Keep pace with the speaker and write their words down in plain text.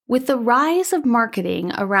With the rise of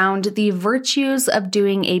marketing around the virtues of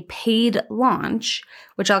doing a paid launch,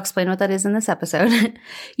 which I'll explain what that is in this episode,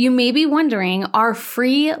 you may be wondering, are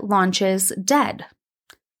free launches dead?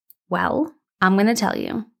 Well, I'm going to tell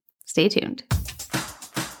you. Stay tuned.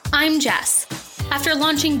 I'm Jess. After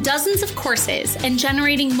launching dozens of courses and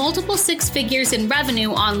generating multiple six figures in revenue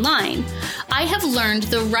online, I have learned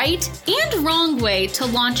the right and wrong way to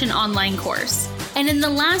launch an online course. And in the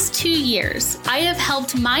last 2 years, I have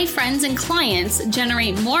helped my friends and clients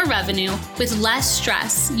generate more revenue with less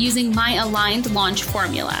stress using my aligned launch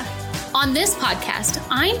formula. On this podcast,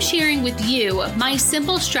 I'm sharing with you my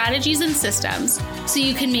simple strategies and systems so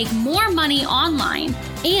you can make more money online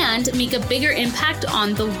and make a bigger impact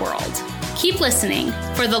on the world. Keep listening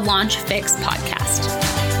for the Launch Fix podcast.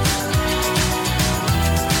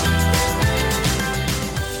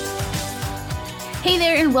 Hey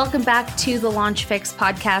there, and welcome back to the Launch Fix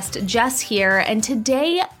podcast. Jess here, and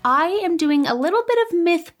today I am doing a little bit of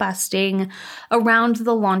myth busting around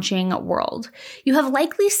the launching world. You have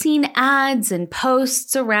likely seen ads and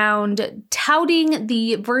posts around touting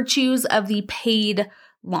the virtues of the paid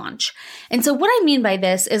launch. And so what I mean by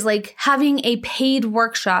this is like having a paid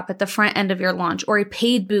workshop at the front end of your launch, or a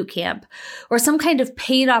paid boot camp, or some kind of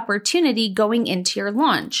paid opportunity going into your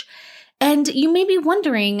launch. And you may be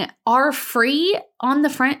wondering, are free on the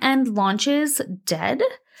front end launches dead?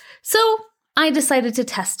 So I decided to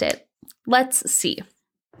test it. Let's see.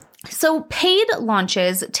 So paid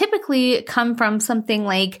launches typically come from something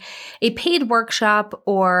like a paid workshop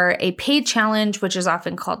or a paid challenge, which is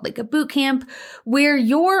often called like a boot camp, where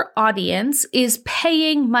your audience is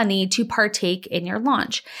paying money to partake in your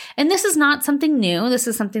launch. And this is not something new. This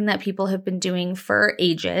is something that people have been doing for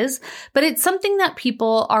ages, but it's something that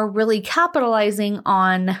people are really capitalizing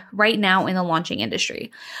on right now in the launching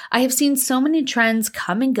industry. I have seen so many trends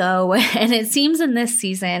come and go, and it seems in this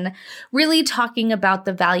season, really talking about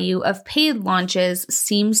the value of paid launches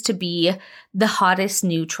seems to be the hottest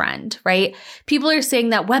new trend, right? People are saying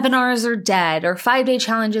that webinars are dead or 5-day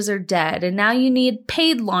challenges are dead, and now you need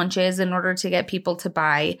paid launches in order to get people to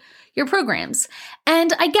buy your programs.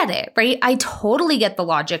 And I get it, right? I totally get the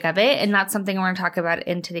logic of it, and that's something I want to talk about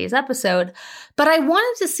in today's episode. But I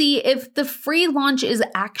wanted to see if the free launch is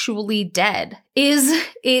actually dead. Is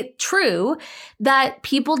it true that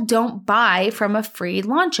people don't buy from a free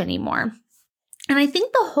launch anymore? And I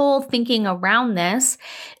think the whole thinking around this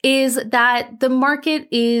is that the market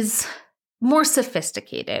is more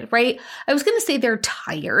sophisticated, right? I was going to say they're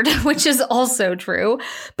tired, which is also true,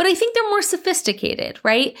 but I think they're more sophisticated,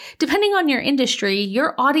 right? Depending on your industry,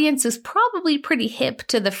 your audience is probably pretty hip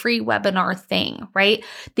to the free webinar thing, right?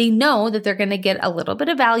 They know that they're going to get a little bit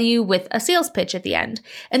of value with a sales pitch at the end.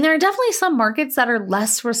 And there are definitely some markets that are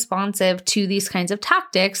less responsive to these kinds of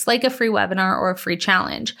tactics, like a free webinar or a free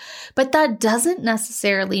challenge. But that doesn't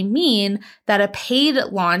necessarily mean that a paid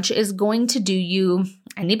launch is going to do you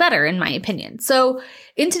any better, in my opinion. So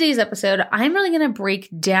in today's episode, I'm really going to break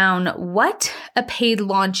down what a paid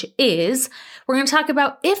launch is. We're going to talk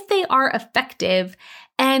about if they are effective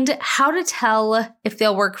and how to tell if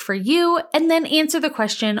they'll work for you, and then answer the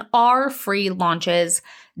question, are free launches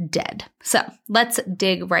dead? So let's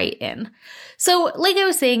dig right in. So like I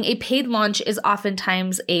was saying, a paid launch is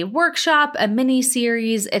oftentimes a workshop, a mini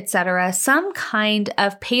series, etc., some kind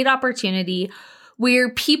of paid opportunity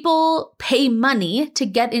where people pay money to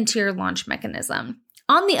get into your launch mechanism.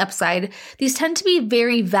 On the upside, these tend to be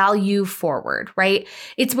very value forward, right?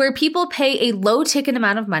 It's where people pay a low ticket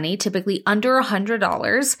amount of money, typically under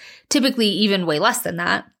 $100, typically even way less than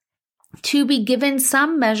that, to be given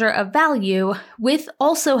some measure of value with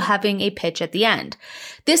also having a pitch at the end.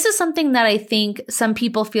 This is something that I think some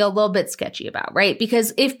people feel a little bit sketchy about, right?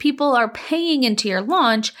 Because if people are paying into your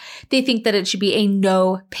launch, they think that it should be a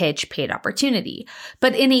no pitch paid opportunity.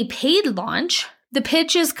 But in a paid launch, the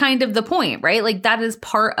pitch is kind of the point, right? Like that is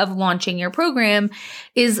part of launching your program,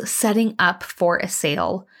 is setting up for a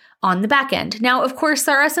sale on the back end. Now, of course,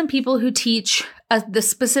 there are some people who teach the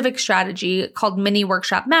specific strategy called Mini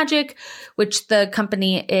Workshop Magic, which the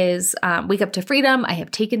company is Wake Up to Freedom. I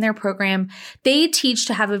have taken their program. They teach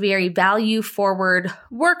to have a very value forward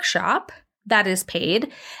workshop that is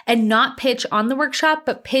paid and not pitch on the workshop,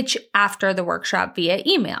 but pitch after the workshop via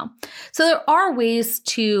email. So there are ways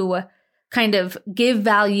to kind of give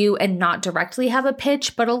value and not directly have a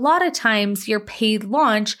pitch, but a lot of times your paid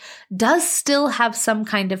launch does still have some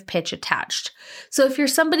kind of pitch attached. So if you're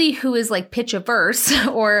somebody who is like pitch averse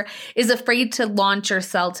or is afraid to launch or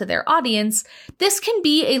sell to their audience, this can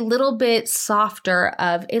be a little bit softer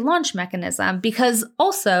of a launch mechanism, because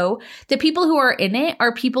also the people who are in it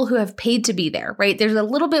are people who have paid to be there, right? There's a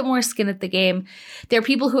little bit more skin at the game. There are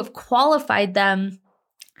people who have qualified them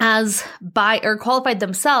as qualified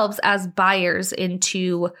themselves as buyers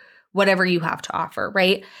into whatever you have to offer,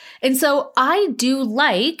 right? And so I do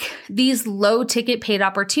like these low ticket paid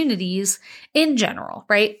opportunities in general,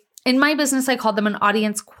 right? In my business, I call them an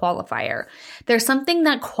audience qualifier. There's something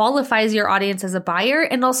that qualifies your audience as a buyer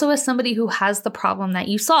and also as somebody who has the problem that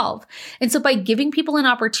you solve. And so by giving people an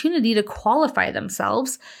opportunity to qualify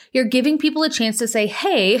themselves, you're giving people a chance to say,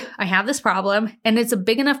 hey, I have this problem and it's a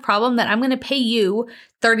big enough problem that I'm going to pay you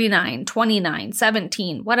 $39, $29,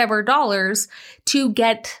 $17, whatever dollars to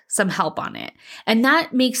get some help on it. And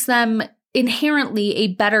that makes them inherently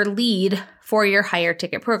a better lead for your higher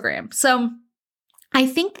ticket program. So I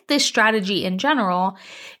think that this strategy in general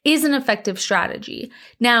is an effective strategy.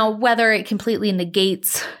 Now, whether it completely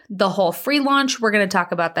negates the whole free launch, we're going to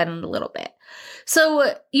talk about that in a little bit.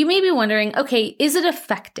 So you may be wondering, okay, is it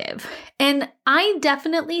effective? And I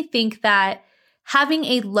definitely think that having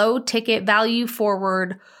a low ticket value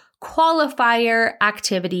forward qualifier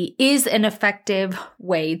activity is an effective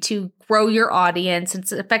way to grow your audience.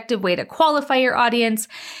 It's an effective way to qualify your audience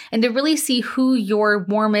and to really see who your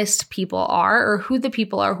warmest people are, or who the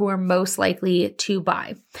people are who are most likely to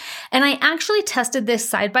buy. And I actually tested this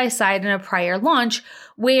side by side in a prior launch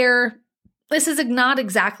where this is not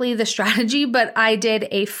exactly the strategy, but I did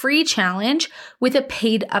a free challenge with a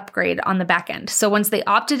paid upgrade on the back end. So once they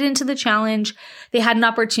opted into the challenge, they had an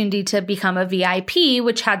opportunity to become a VIP,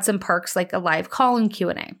 which had some perks like a live call and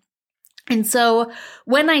Q&A. And so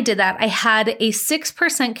when I did that, I had a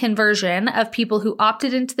 6% conversion of people who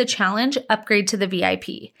opted into the challenge upgrade to the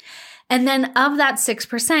VIP. And then of that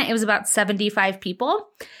 6%, it was about 75 people.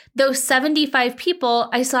 Those 75 people,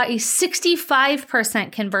 I saw a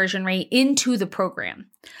 65% conversion rate into the program.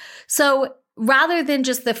 So rather than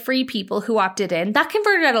just the free people who opted in, that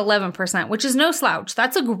converted at 11%, which is no slouch.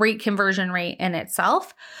 That's a great conversion rate in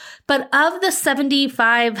itself. But of the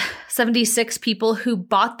 76 people who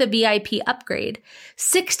bought the VIP upgrade,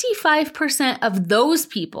 65% of those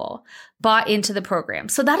people bought into the program.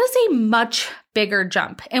 So that is a much bigger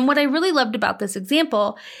jump. And what I really loved about this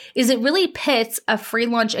example is it really pits a free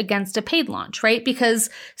launch against a paid launch, right?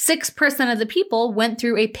 Because 6% of the people went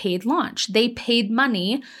through a paid launch. They paid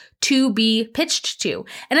money to be pitched to.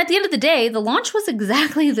 And at the end of the day, the launch was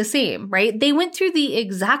exactly the same, right? They went through the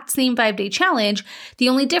exact same 5-day challenge. The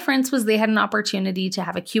only difference was they had an opportunity to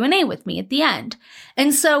have a Q&A with me at the end.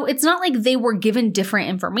 And so it's not like they were given different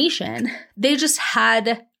information. They just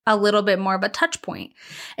had a little bit more of a touch point.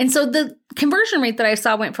 And so the conversion rate that I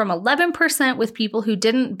saw went from 11% with people who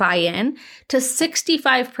didn't buy in to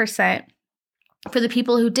 65% for the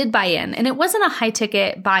people who did buy in. And it wasn't a high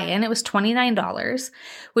ticket buy-in. It was $29,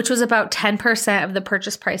 which was about 10% of the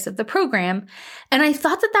purchase price of the program. And I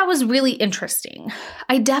thought that that was really interesting.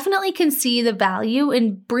 I definitely can see the value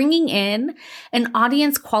in bringing in an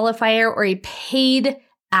audience qualifier or a paid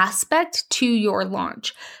aspect to your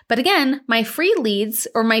launch. But again, my free leads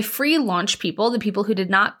or my free launch people, the people who did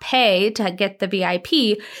not pay to get the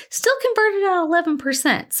VIP, still converted at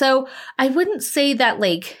 11%. So I wouldn't say that,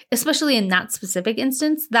 like, especially in that specific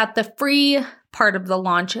instance, that the free part of the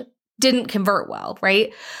launch didn't convert well,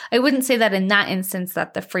 right? I wouldn't say that in that instance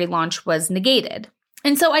that the free launch was negated.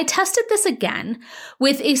 And so I tested this again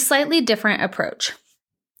with a slightly different approach.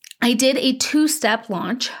 I did a 2-step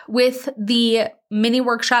launch with the mini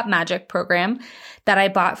workshop magic program that I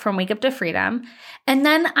bought from Wake Up to Freedom. And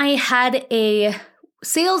then I had a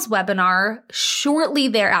sales webinar shortly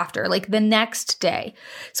thereafter, like the next day.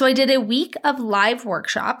 So I did a week of live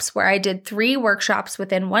workshops where I did 3 workshops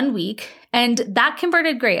within 1 week, and that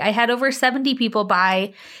converted great. I had over 70 people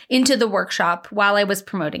buy into the workshop while I was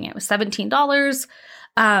promoting it. It was $17.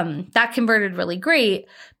 That converted really great.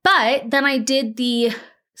 But then I did the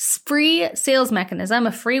free sales mechanism,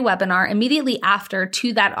 a free webinar immediately after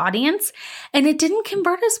to that audience, and it didn't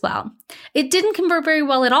convert as well. It didn't convert very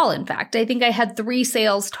well at all. In fact, I think I had 3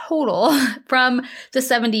 sales total from the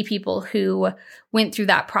 70 people who went through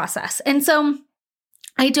that process. And so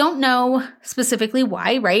I don't know specifically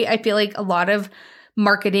why, right? I feel like a lot of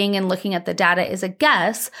marketing and looking at the data is a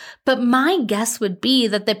guess, but my guess would be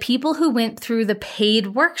that the people who went through the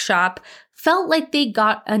paid workshop felt like they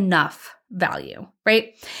got enough value,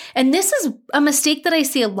 right? And this is a mistake that I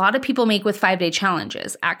see a lot of people make with 5-day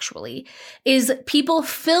challenges, actually, is people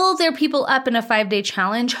fill their people up in a 5-day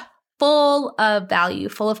challenge full of value,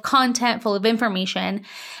 full of content, full of information.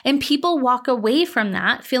 And people walk away from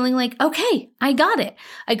that feeling like, okay, I got it.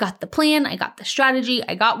 I got the plan. I got the strategy.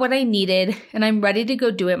 I got what I needed, and I'm ready to go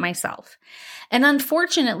do it myself. And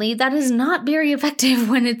unfortunately, that is not very effective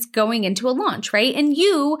when it's going into a launch, right? And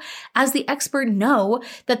you, as the expert, know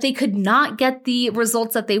that they could not get the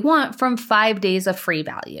results that they want from 5 days of free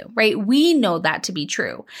value, right? We know that to be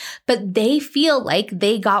true, but they feel like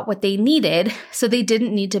they got what they needed, so they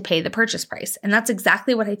didn't need to pay the purchase price. And that's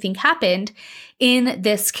exactly what I think happened in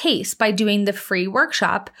this case by doing the free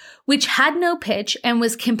workshop, which had no pitch and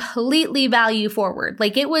was completely value forward.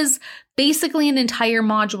 Like, it was basically an entire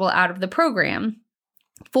module out of the program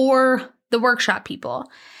for the workshop people.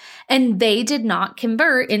 And they did not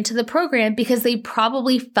convert into the program because they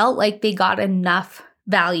probably felt like they got enough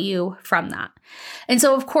value from that. And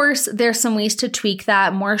so, of course, there's some ways to tweak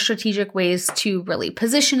that, more strategic ways to really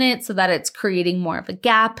position it so that it's creating more of a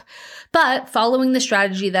gap. But following the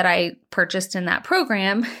strategy that I purchased in that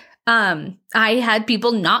program, I had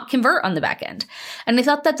people not convert on the back end. And I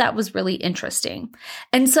thought that that was really interesting.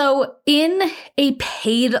 And so in a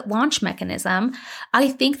paid launch mechanism, I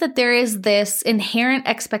think that there is this inherent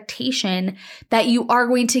expectation that you are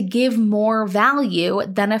going to give more value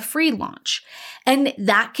than a free launch. And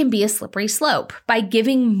that can be a slippery slope. By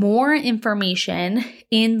giving more information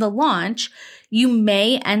in the launch, you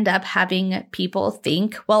may end up having people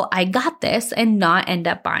think, well, I got this, and not end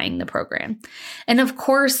up buying the program. And of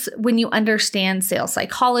course, when you understand sales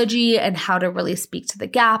psychology and how to really speak to the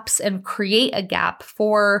gaps and create a gap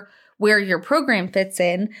for where your program fits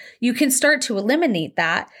in, you can start to eliminate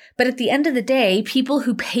that. But at the end of the day, people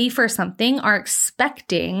who pay for something are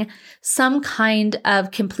expecting some kind of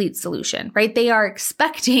complete solution, right? They are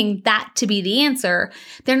expecting that to be the answer.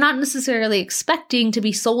 They're not necessarily expecting to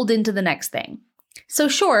be sold into the next thing. So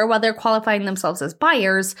sure, while they're qualifying themselves as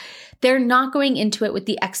buyers, they're not going into it with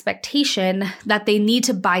the expectation that they need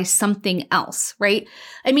to buy something else, right?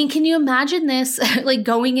 I mean, can you imagine this, like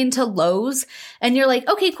going into Lowe's and you're like,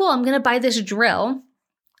 okay, cool, I'm going to buy this drill.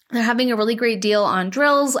 They're having a really great deal on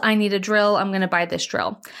drills. I need a drill. I'm going to buy this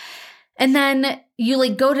drill. And then you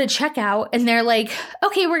like go to checkout and they're like,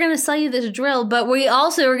 okay, we're going to sell you this drill, but we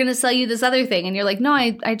also are going to sell you this other thing. And you're like, no,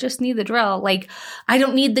 I just need the drill. Like, I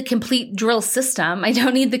don't need the complete drill system. I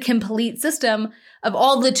don't need the complete system of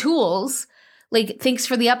all the tools. Like, thanks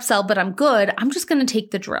for the upsell, but I'm good. I'm just going to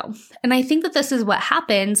take the drill. And I think that this is what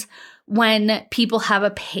happens when people have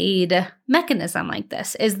a paid mechanism like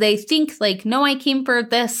this, is they think like, no, I came for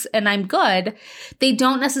this and I'm good. They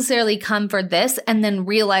don't necessarily come for this and then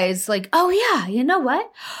realize like, oh yeah, you know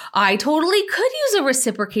what? I totally could use a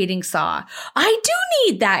reciprocating saw. I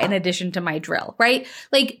do need that in addition to my drill, right?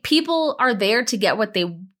 Like, people are there to get what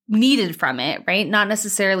they needed from it, right? Not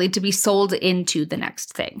necessarily to be sold into the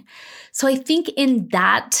next thing. So I think in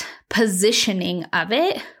that positioning of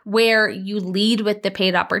it, where you lead with the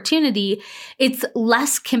paid opportunity, it's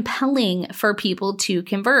less compelling for people to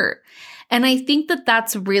convert. And I think that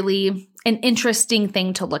that's really an interesting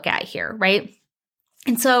thing to look at here, right?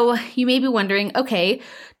 And so you may be wondering, okay,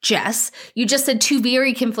 Jess, you just said two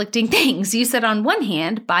very conflicting things. You said on one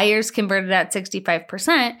hand, buyers converted at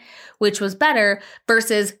 65%, which was better,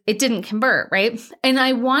 versus it didn't convert, right? And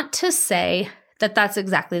I want to say that that's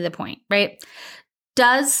exactly the point, right?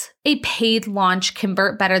 Does a paid launch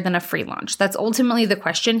convert better than a free launch? That's ultimately the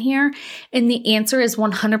question here. And the answer is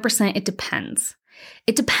 100% it depends.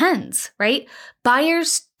 It depends, right?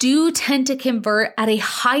 Buyers do tend to convert at a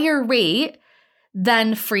higher rate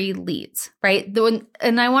than free leads, right?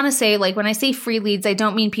 And I want to say, like, when I say free leads, I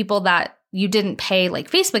don't mean people that you didn't pay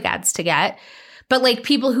like Facebook ads to get, but like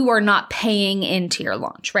people who are not paying into your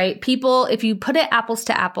launch, right? People, if you put it apples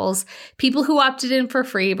to apples, people who opted in for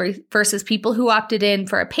free versus people who opted in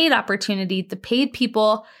for a paid opportunity, the paid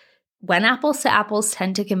people, when apples to apples,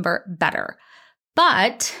 tend to convert better.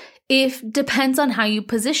 But it depends on how you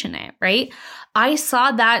position it, right? I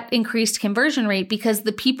saw that increased conversion rate because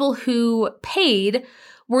the people who paid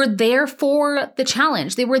were there for the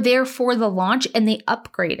challenge. They were there for the launch and they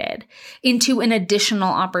upgraded into an additional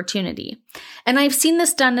opportunity. And I've seen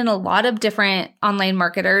this done in a lot of different online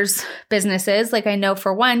marketers' businesses. Like, I know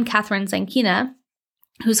for one, Catherine Zankina,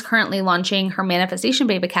 who's currently launching her Manifestation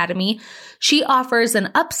Babe Academy, she offers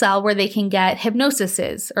an upsell where they can get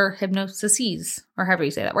hypnosis, or however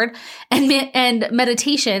you say that word, and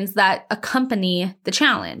meditations that accompany the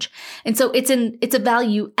challenge. And so it's a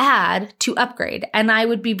value add to upgrade. And I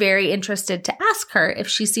would be very interested to ask her if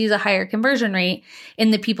she sees a higher conversion rate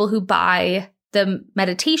in the people who buy the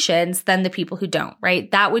meditations than the people who don't, right?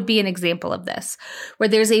 That would be an example of this, where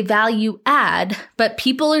there's a value add, but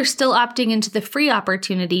people are still opting into the free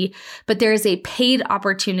opportunity, but there is a paid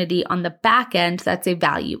opportunity on the back end that's a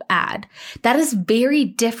value add. That is very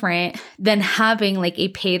different than having like a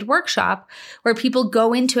paid workshop where people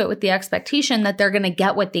go into it with the expectation that they're going to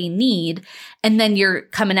get what they need. And then you're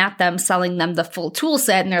coming at them, selling them the full tool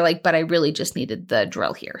set. And they're like, but I really just needed the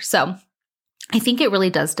drill here. So I think it really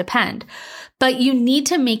does depend, but you need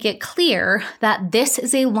to make it clear that this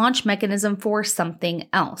is a launch mechanism for something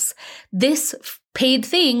else. This paid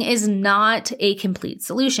thing is not a complete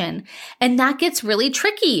solution. And that gets really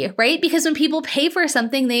tricky, right? Because when people pay for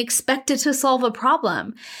something, they expect it to solve a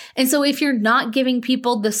problem. And so if you're not giving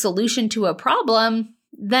people the solution to a problem,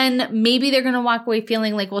 then maybe they're going to walk away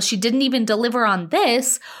feeling like, well, she didn't even deliver on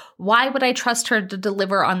this. Why would I trust her to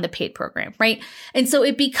deliver on the paid program, right? And so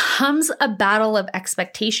it becomes a battle of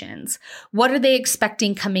expectations. What are they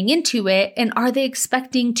expecting coming into it? And are they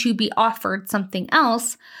expecting to be offered something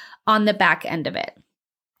else on the back end of it?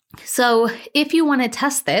 So if you want to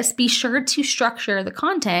test this, be sure to structure the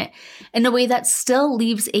content in a way that still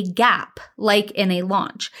leaves a gap, like in a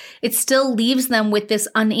launch. It still leaves them with this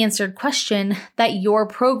unanswered question that your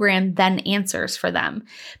program then answers for them,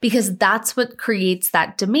 because that's what creates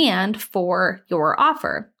that demand for your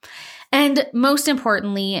offer. And most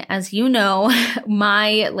importantly, as you know,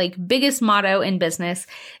 my biggest motto in business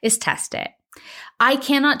is test it. I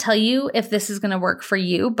cannot tell you if this is going to work for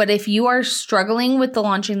you, but if you are struggling with the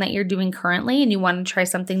launching that you're doing currently and you want to try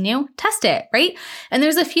something new, test it, right? And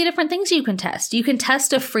there's a few different things you can test. You can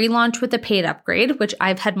test a free launch with a paid upgrade, which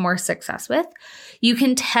I've had more success with. You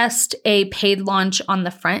can test a paid launch on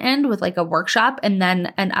the front end with a workshop and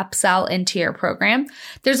then an upsell into your program.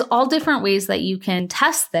 There's all different ways that you can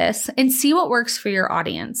test this and see what works for your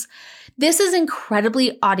audience. This is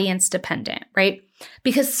incredibly audience dependent, right?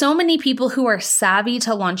 Because so many people who are savvy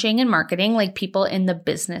to launching and marketing, like people in the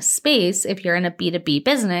business space, if you're in a B2B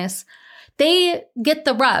business, they get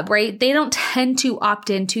the rub, right? They don't tend to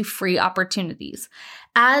opt into free opportunities.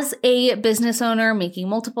 As a business owner making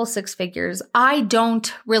multiple six figures, I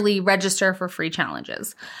don't really register for free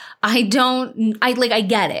challenges. I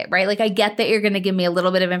get it, right? I get that you're going to give me a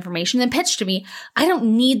little bit of information and pitch to me. I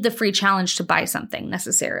don't need the free challenge to buy something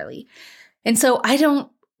necessarily. And so I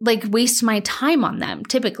don't waste my time on them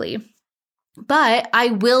typically, but I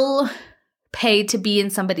will pay to be in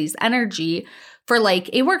somebody's energy for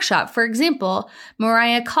a workshop. For example,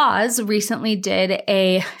 Mariah Cause recently did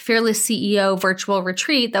a Fearless CEO virtual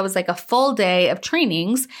retreat that was a full day of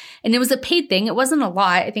trainings, and it was a paid thing. It wasn't a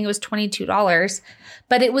lot. I think it was $22,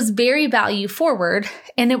 but it was very value forward,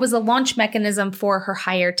 and it was a launch mechanism for her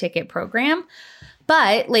higher ticket program.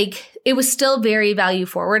 But it was still very value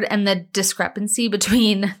forward, and the discrepancy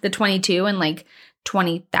between the 22 and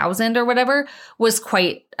 20,000 or whatever was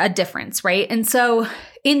quite a difference, right? And so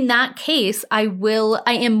in that case, I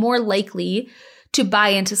am more likely to buy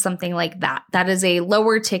into something like that. That is a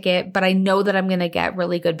lower ticket, but I know that I'm going to get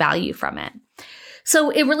really good value from it.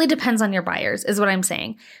 So it really depends on your buyers, is what I'm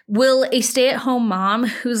saying. Will a stay-at-home mom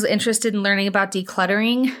who's interested in learning about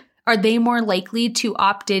decluttering, are they more likely to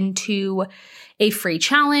opt into a free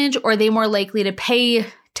challenge, or are they more likely to pay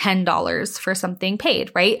 $10 for something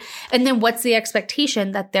paid, right? And then what's the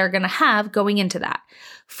expectation that they're going to have going into that?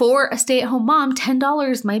 For a stay-at-home mom,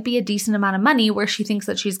 $10 might be a decent amount of money where she thinks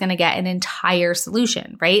that she's going to get an entire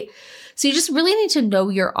solution, right? So you just really need to know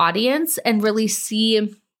your audience and really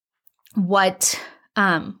see what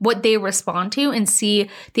they respond to and see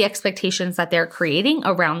the expectations that they're creating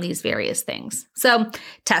around these various things. So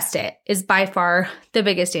test it is by far the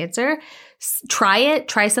biggest answer. Try it,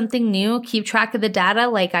 try something new, keep track of the data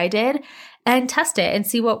like I did, and test it and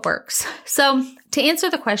see what works. So to answer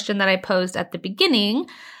the question that I posed at the beginning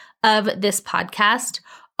of this podcast,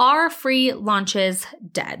 are free launches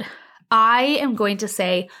dead? I am going to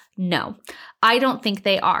say no. I don't think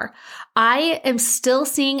they are. I am still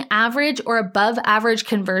seeing average or above average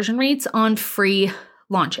conversion rates on free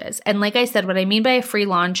launches. And like I said, what I mean by a free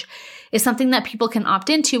launch is something that people can opt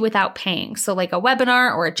into without paying. So a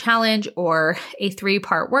webinar or a challenge or a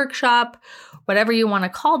 3-part workshop, whatever you want to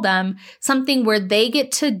call them, something where they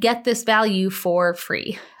get to get this value for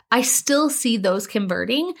free. I still see those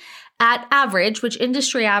converting at average, which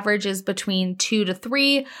industry average is between 2 to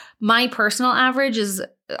 3, my personal average is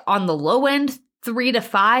on the low end, 3 to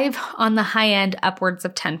 5, on the high end, upwards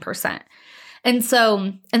of 10%. And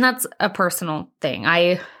that's a personal thing.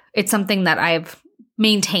 It's something that I've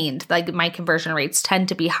maintained, like my conversion rates tend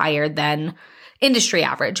to be higher than industry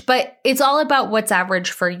average, but it's all about what's average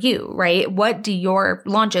for you, right? What do your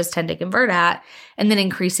launches tend to convert at, and then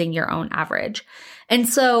increasing your own average. And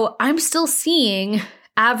so I'm still seeing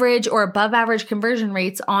average or above average conversion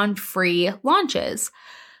rates on free launches,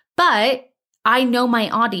 but I know my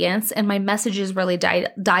audience and my message is really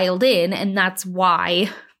dialed in, and that's why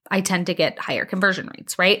I tend to get higher conversion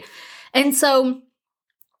rates, right? And so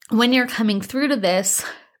when you're coming through to this,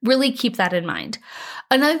 really keep that in mind.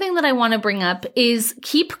 Another thing that I want to bring up is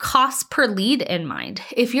keep cost per lead in mind.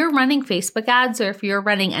 If you're running Facebook ads or if you're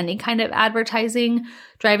running any kind of advertising,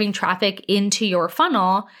 driving traffic into your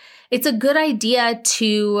funnel, it's a good idea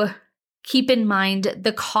to keep in mind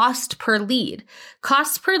the cost per lead.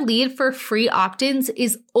 Cost per lead for free opt-ins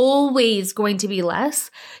is always going to be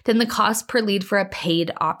less than the cost per lead for a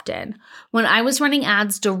paid opt-in. When I was running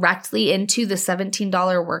ads directly into the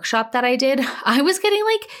 $17 workshop that I did, I was getting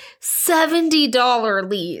like $70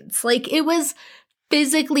 leads. Like, it was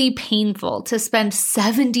physically painful to spend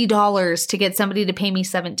 $70 to get somebody to pay me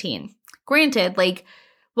 $17. Granted,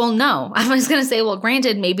 no, I was going to say,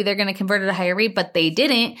 granted, maybe they're going to convert at a higher rate, but they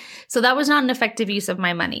didn't. So that was not an effective use of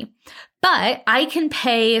my money. But I can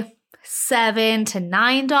pay $7 to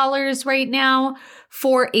 $9 right now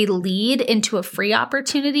for a lead into a free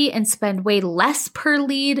opportunity and spend way less per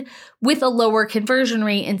lead with a lower conversion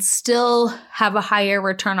rate and still have a higher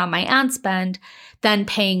return on my ad spend than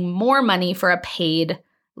paying more money for a paid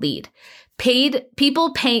lead. Let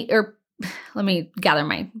me gather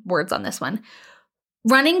my words on this one.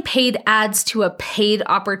 Running paid ads to a paid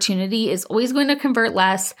opportunity is always going to convert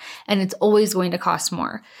less, and it's always going to cost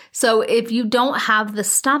more. So if you don't have the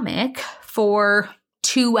stomach for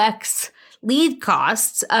 2x lead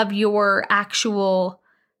costs of your actual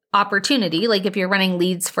opportunity, like if you're running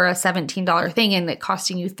leads for a $17 thing and it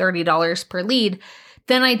costing you $30 per lead,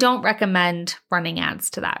 then I don't recommend running ads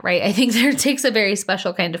to that, right? I think it takes a very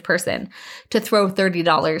special kind of person to throw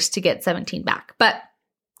 $30 to get 17 back. But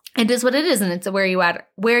it is what it is, and it's where you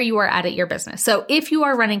are at your business. So if you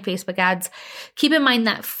are running Facebook ads, keep in mind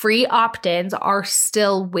that free opt-ins are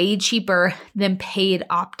still way cheaper than paid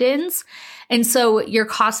opt-ins. And so your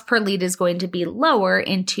cost per lead is going to be lower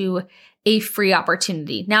into a free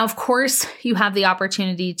opportunity. Now, of course, you have the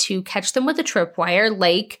opportunity to catch them with a tripwire,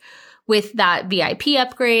 like with that VIP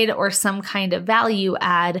upgrade or some kind of value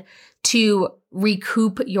add to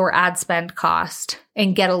recoup your ad spend cost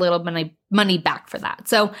and get a little money back for that.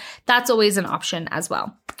 So that's always an option as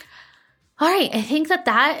well. All right, I think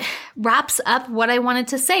that wraps up what I wanted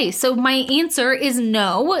to say. So my answer is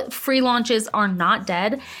no, free launches are not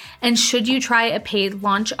dead. And should you try a paid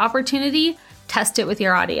launch opportunity, test it with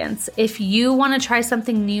your audience. If you want to try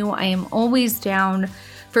something new, I am always down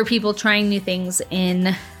for people trying new things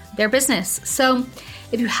in their business. So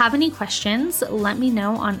if you have any questions, let me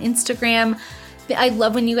know on Instagram. I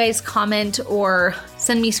love when you guys comment or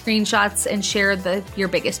send me screenshots and share your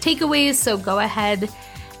biggest takeaways. So go ahead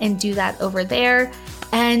and do that over there.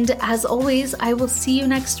 And as always, I will see you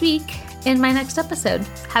next week in my next episode.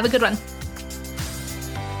 Have a good one.